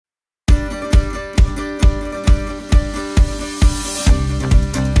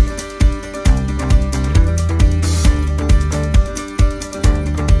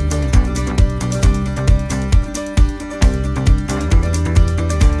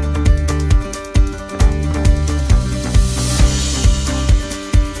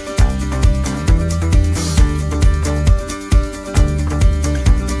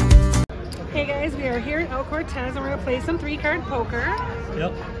some 3-card poker.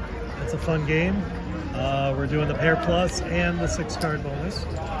 Yep, it's a fun game. We're doing the pair plus and the 6-card bonus.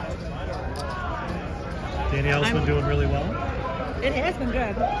 Danielle's been doing really well. It has been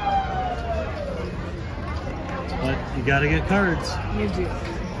good. But you gotta get cards. You do.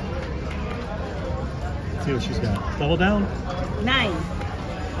 Let's see what she's got. Double down. 9.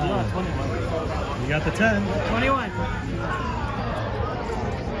 You got the 10. 21.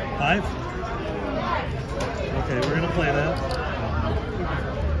 5. Okay, we're gonna play that.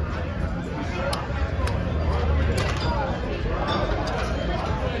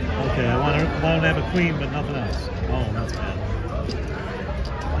 Okay, I want to have a queen, but nothing else. Oh, that's bad.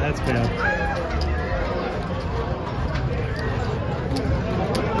 That's bad.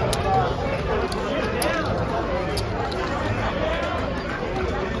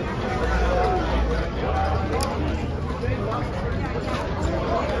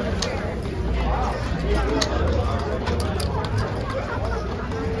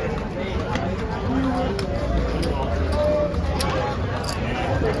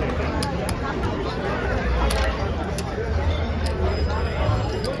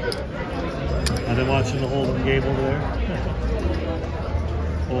 I've been watching the Hold'em game over there.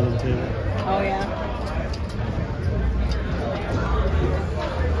 Hold'em table. Oh, yeah.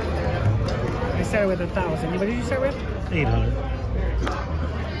 I started with 1,000. What did you start with? 800.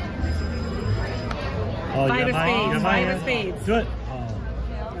 Oh, 5 of spades. 5 of spades. Do it. Oh.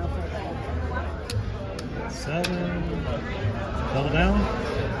 7. Double down.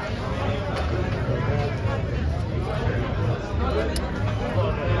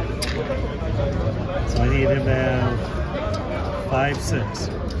 So I need him to have 5, 6.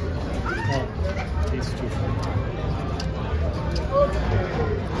 Oh, he's too far.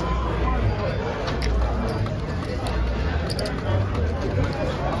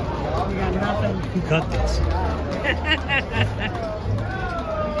 We got nothing. Who cut this?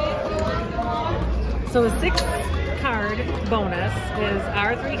 So the 6-card bonus is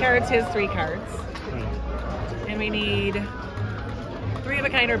our 3 cards, his 3 cards. Right. And we need 3 of a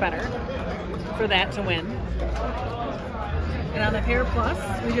kind or better for that to win. And on the pair plus,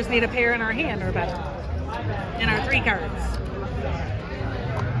 we just need a pair in our hand or better. And our 3 cards.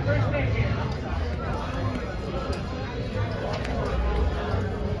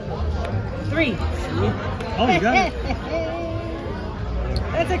 Three. Oh, you got it.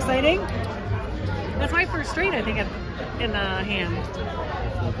 That's exciting. That's my first straight, I think, in the hand.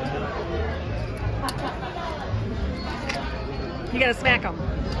 You gotta smack them.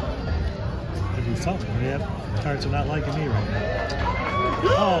 Do something. Yeah, cards are not liking me right now.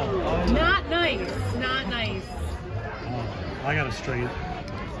 Oh. Not nice. Not nice. Oh, I got a straight.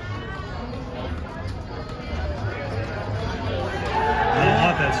 I don't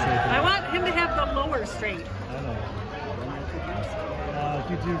want that straight. I want him to have the lower straight. I know.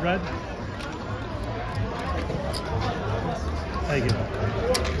 You do red? Take it.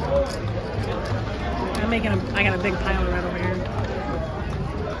 I got a big pile of red over here.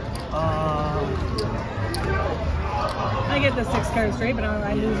 I get the 6-card straight, but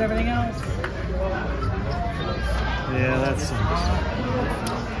I lose everything else. Yeah, that sucks.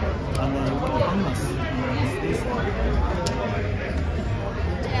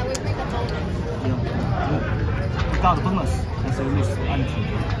 Without the bonus, as a lose anything.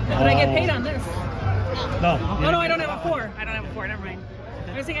 But I get paid on this. No. Oh no, I don't have a 4. I don't have a 4. Never mind.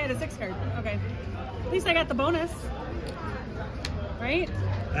 I was thinking I had a 6-card. Okay. At least I got the bonus. Right?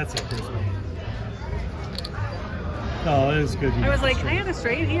 That's it, Chris. No, it was good. I was like, I had a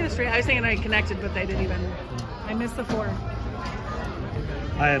straight, he had a straight. I was thinking I connected, but I didn't even. I missed the 4.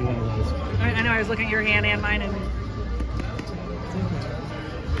 I had one of those. I know, I was looking at your hand and mine, and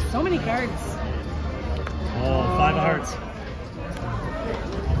so many cards. Oh, 5 of hearts.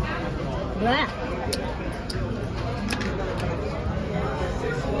 Blah.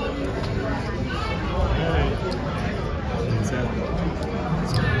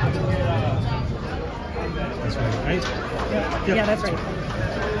 That's right, right? Yep. Yep. Yeah, that's right.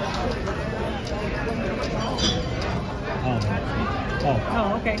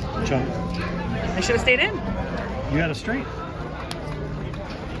 Oh, okay. Chunk. I should have stayed in. You had a straight.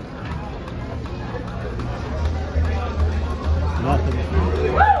 Nothing.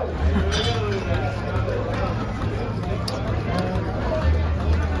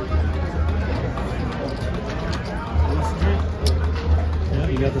 Yeah,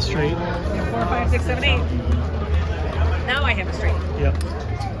 you got the straight. 4, 5, 6, 7, 8. Now I have a straight. Yep.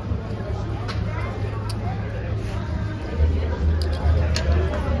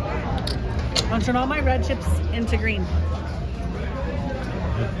 I'll turn all my red chips into green.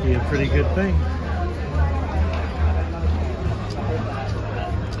 That'd be a pretty good thing.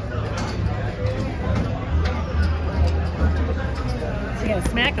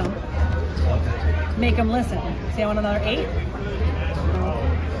 smack them. Okay. Make them listen. See, I want another 8.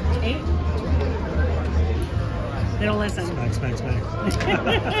 8. They don't listen. Smack, smack, smack.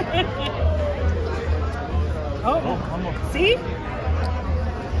 Oh, one more. see? All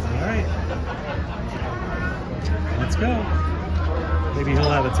right. Let's go. Maybe he'll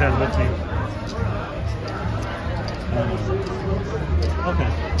have a 10 with me. Okay.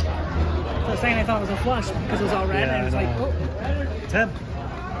 For a second I thought it was a flush because it was all red, Yeah, and I was I like, know. oh. 10.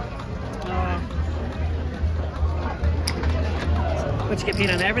 But you get paid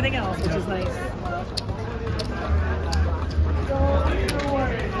on everything else, which is nice.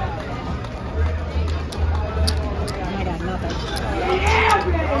 And I got nothing.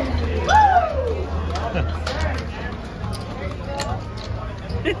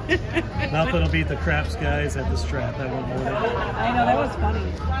 Nothing will beat the craps guys at the strap that one morning. I know, that was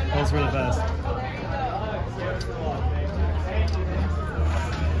funny. Those were the best.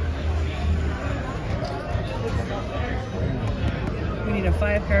 We need a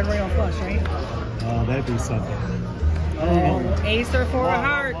 5-card royal flush, right? Oh, that'd be something. Oh, ace or 4 of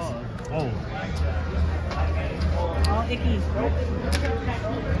hearts. Oh, All icky.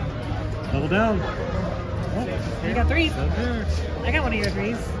 double down. You got 3s. Up there. I got one of your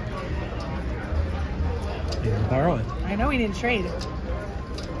 3s. You can borrow it. I know we need to trade.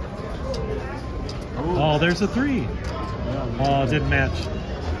 Oh, there's a 3. Oh, it didn't match.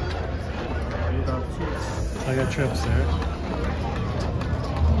 I got trips there.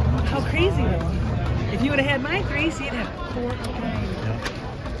 How crazy though. If you would have had my 3s, you'd have 4 of 9. Yep.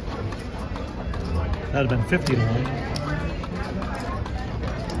 That'd have been 50 to 1.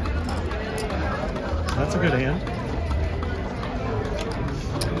 That's a good hand.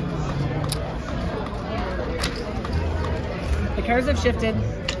 The cards have shifted.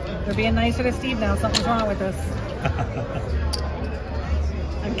 They're being nicer to Steve now. Something's wrong with this.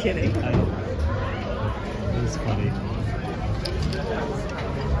 I'm kidding. It was funny.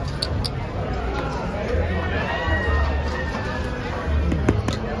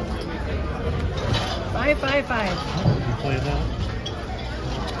 Five. You playing that?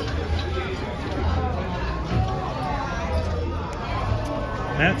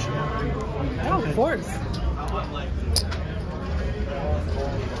 Match? Oh, of course.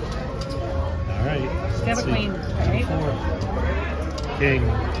 All right. Just have a queen, right? 4. King.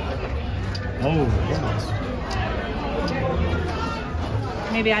 Oh, almost.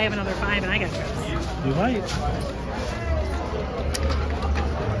 Maybe I have another 5 and I got trips. You might.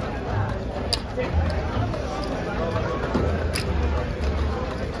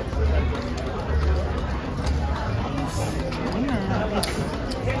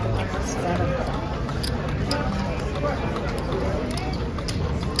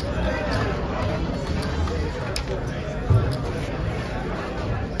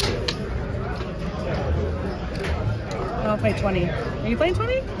 I'll play 20. Are you playing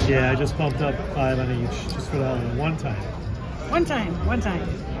 20? Yeah, I just bumped up 5 on each, just for the hell of it. One time. One time.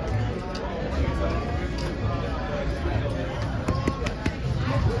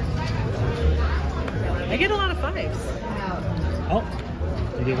 I get a lot of 5s. Oh,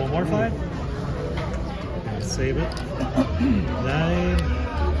 you need one more 5? Save it. 9,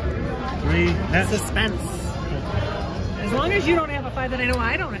 3, match. Suspense. As long as you don't have a 5, then I know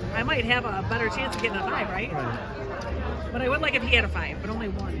I don't. I might have a better chance of getting a 5, right? Right. But I would like if he had a 5, but only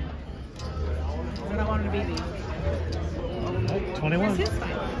 1. I don't want him to beat me. Oh, 21. Where's his 5?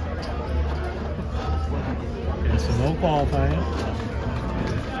 Okay, so no qualifying.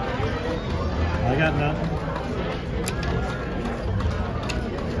 I got nothing.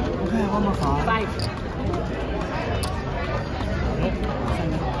 Okay, one more 5. 5. Nope.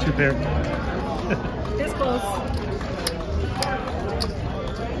 2 pair. This close.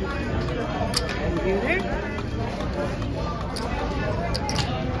 You there?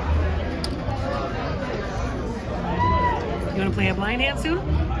 You want to play a blind hand soon?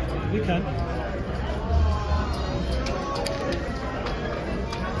 We can.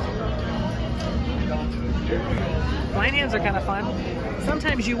 Blind hands are kind of fun.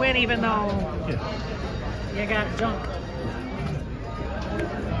 Sometimes you win even though Yeah. you got junk. All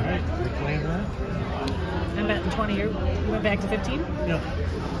right, we playing that? I'm betting 20 here. You went back to 15? Yep.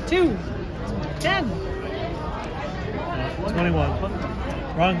 2. 10. 21.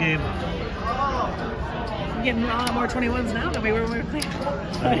 Wrong game. We're getting a lot more 21s now than we were when we were playing.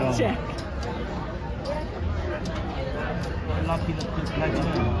 I know. Jack. Lucky that this black man.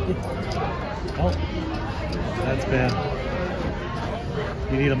 Oh, that's bad.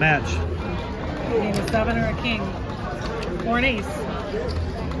 You need a match. You need a 7 or a king. Or an ace.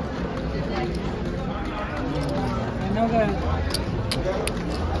 No good.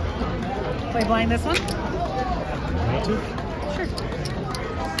 Play blind this one? Want to? Sure.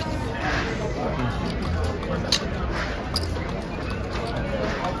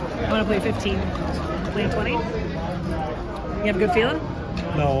 I want to play 15. Play 20? You have a good feeling?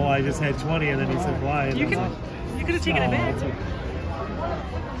 No, I just had 20 and then he said blind. You could have taken it back. It's okay.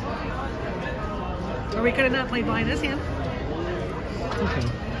 Or we could have not played blind this hand. Okay.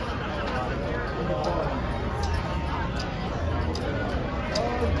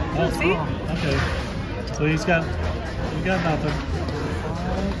 We'll see. Okay. So you got nothing.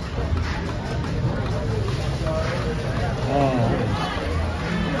 Oh.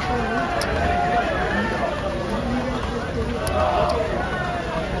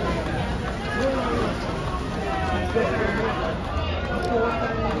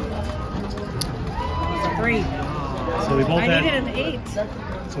 3. So we both I had. needed an 8.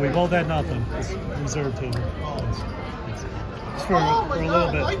 So we both had nothing. It's reserved table. Just for, Oh for my a little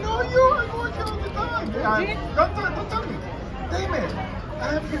God, bit. I know you. I watch you all the time. Don't tell me. Damn it.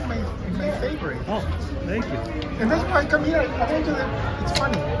 I have been my favorite. Oh, thank you. And that's why I come here. I went to the. It's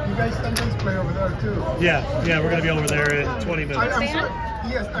funny. You guys sometimes play over there too. Yeah, we're gonna be over there in 20 minutes.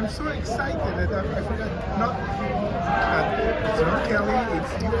 I'm so excited that I forgot. It's not Kelly.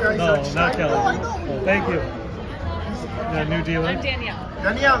 It's you guys. No, not Kelly. No, I know. Oh, thank you. Yeah, new dealer. I'm Danielle.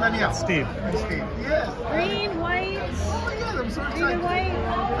 Danielle. Steve. And Steve. Yes. Green, white. Oh my God, I'm so Green excited. and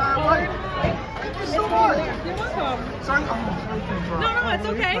white. White. Thank you so much. You're welcome. Sorry. Oh, No, it's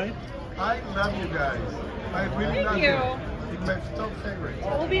okay. I love you guys. I really Thank love you. It's my top favorite.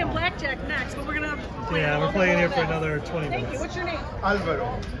 We'll be in blackjack next, but we're gonna play. Yeah, we're playing here for another 20 Thank you. minutes. What's your name?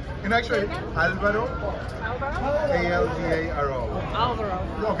 Alvaro. And actually, Alvaro, Alvaro. A-L-V-A-R-O. Alvaro.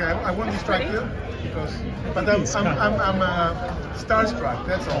 Okay, I won't distract you because, but Please, I'm starstruck.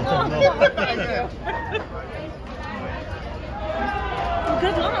 That's all. Oh, thank you. Well,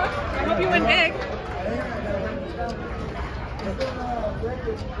 good luck. I hope you win big.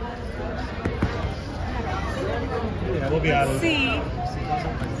 Yeah, we'll be out of it. See.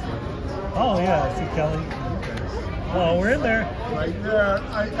 Oh yeah, I see Kelly. Oh, we're in there. Right there,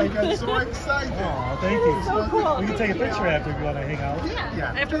 I got so excited. Oh, thank you. So cool. We can take a picture after if you want to hang out.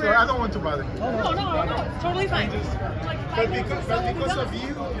 Yeah, After so I don't want to bother you. No, it's totally fine. But because of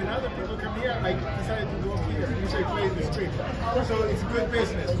you and other people come here, I decided to go up here. Usually play in the street. So it's good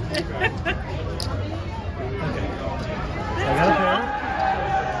business. Okay. I got a pair.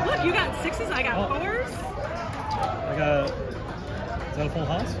 Look, you got 6s, I got 4s. I got. Is that a full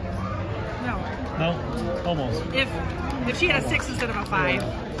house? No. No, almost. If she had a 6 instead of a 5.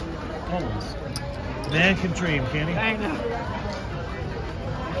 Almost. Man can dream, can he? I know.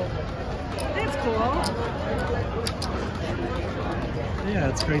 That's cool. Yeah,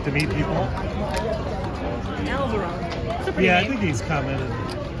 it's great to meet people. Alvaro. That's a pretty Yeah, I name. think he's commented.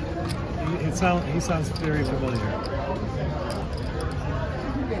 He sounds very familiar.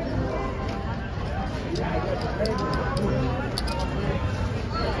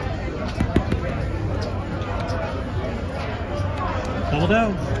 Double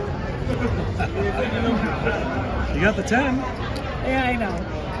down. You got the 10. Yeah, I know.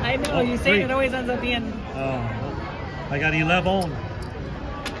 I know. Oh, you say 3. it always ends up being. Oh, I got 11.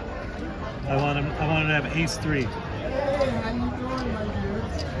 I want him to have ace 3.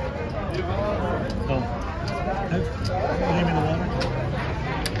 Oh, give me the water.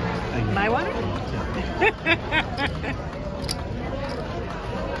 Thank you. My water?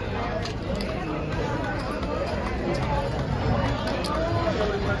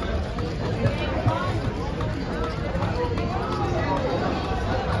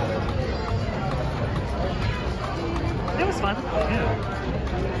 That was fun. Yeah.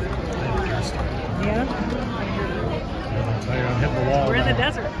 Yeah. I'm tired. I'm hitting the wall. We're in the now.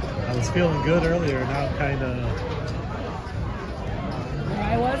 desert. I was feeling good earlier. Now I'm kind of.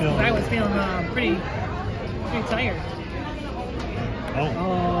 I was feeling pretty tired. Oh,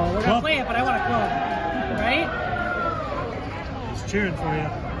 Oh, we're gonna Club. play it, but I want a club, right? Just cheering for you.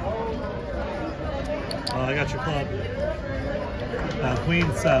 Oh, I got your club. Now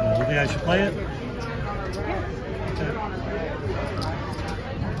Queen 7. You think I should play it? Okay.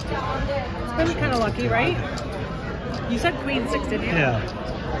 It's been kind of lucky, right? You said Queen 6, didn't you? Yeah.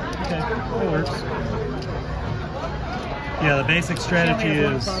 Okay, that works. Yeah, the basic strategy She only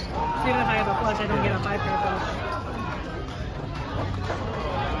has is. one club. So even if I have a flush, I don't get a 5-pair flush.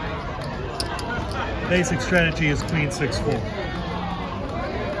 Basic strategy is Queen 6-4.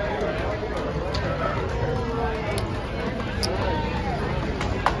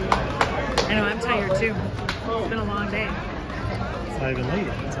 I know, I'm tired too. It's been a long day. It's not even late.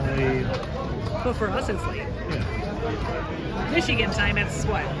 It's only But for us, it's late. Yeah. Michigan time, it's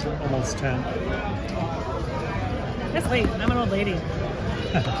what? Almost 10. That's late. I'm an old lady.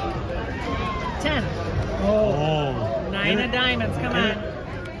 10. Oh. 9 of diamonds. Come on.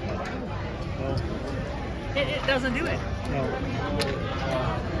 Oh. It doesn't do it. No.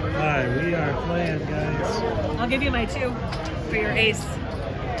 Alright, we are playing, guys. I'll give you my 2 for your ace.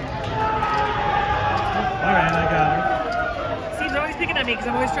 Alright, I got her. Steve's always picking on me because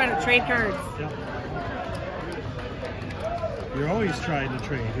I'm always trying to trade cards. Yep. You're always trying to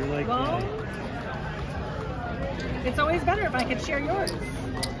trade. You're like, Well, it's always better if I could share yours.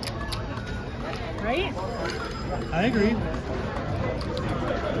 Right? I agree.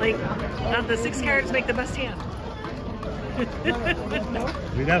 Like, not the 6 cards make the best hand.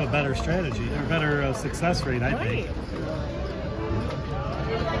 We'd have a better strategy, or better success rate, I think. Right.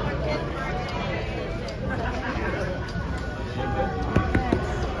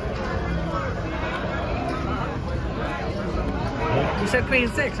 You said queen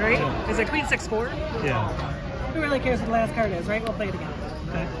 6, right? Yeah. Is it queen 6-4? Yeah. Who really cares what the last card is, right? We'll play it again.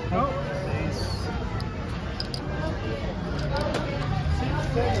 Okay. Oh.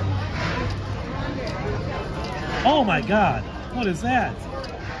 Oh my God! What is that?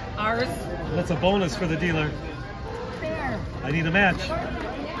 Ours. That's a bonus for the dealer. There. I need a match.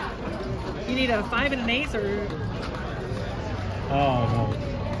 You need a 5 and an ace, or Oh no.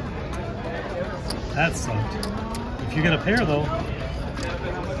 That sucked. If you get a pair though,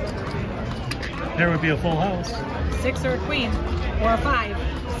 pair would be a full house. 6 or a queen, or a 5.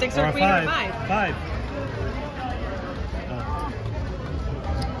 6 or a queen or a 5. 5.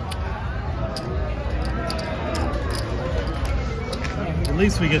 At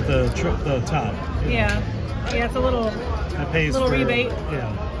least we get the top. Yeah. Yeah, it's a little That pays little for, rebate.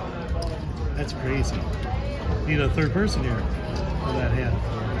 Yeah. That's crazy. Need a third person here for that hand.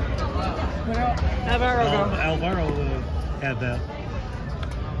 Alvaro go. Alvaro would have had that.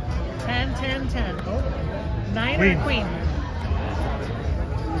 10, 10, 10. Oh. 9 Queen. or queen.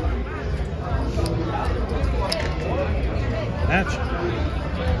 Match.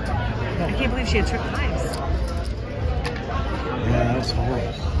 I can't believe she had trick 5s. Yeah, that was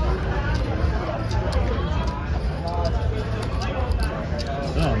horrible.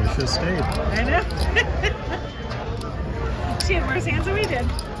 Oh, you should have stayed. I know. She had worse hands than we did.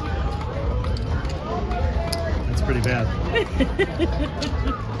 That's pretty bad.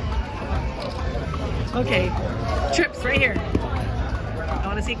 Okay. Trips right here. I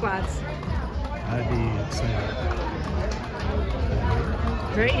want to see quads. I'd be excited.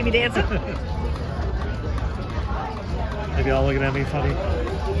 Right? You be dancing? Maybe y'all looking at me funny.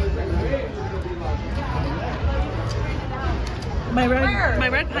 My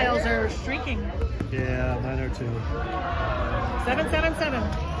red piles are shrinking. Yeah, mine are too. 7, 7, 7.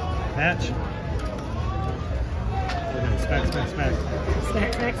 Match. Okay, smack, smack, smack.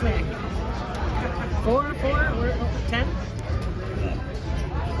 Smack, smack, smack. 4, 4, 10.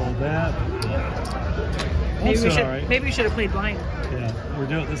 Fold that. Maybe we should have played blind. Yeah, we're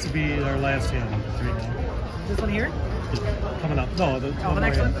doing. This will be our last hand right now. This one here? Coming up. No, the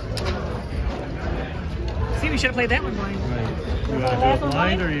next one. See, we should have played that one blind. Right. You The want to last do one it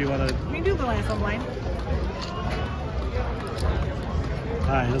blind, or you want to? We can do the last one blind. All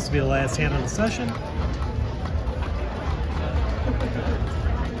right, this will be the last hand of the session.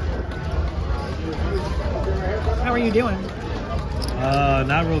 How are you doing?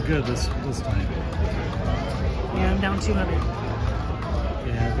 Not real good this time. Yeah, I'm down 200.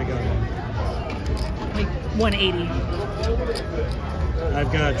 Yeah, I think Like 180.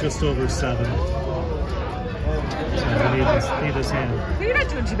 I've got just over 7. So I need this hand. Well, you're not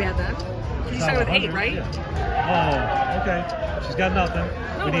doing too bad then. You started with 8, right? Yeah. Oh, okay. She's got nothing.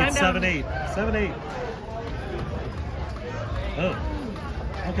 No, We but need I'm 7, down. 8. 7, 8. Oh,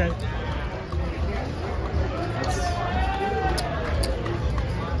 okay.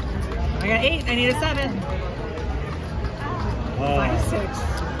 I got 8. I need a 7. Oh. 5, 6.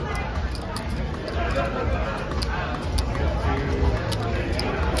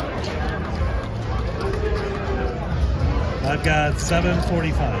 I've got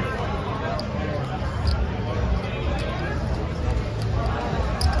 745.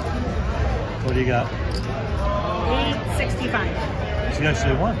 What do you got? 865. She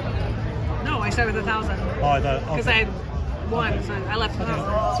actually won. No, I started with 1,000. Oh, I thought. Because Okay. I had 1, so I left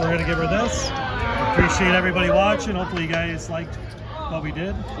 1,000. So we're gonna give her this. Appreciate everybody watching. Hopefully you guys liked what we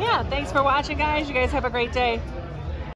did. Yeah, thanks for watching, guys. You guys have a great day.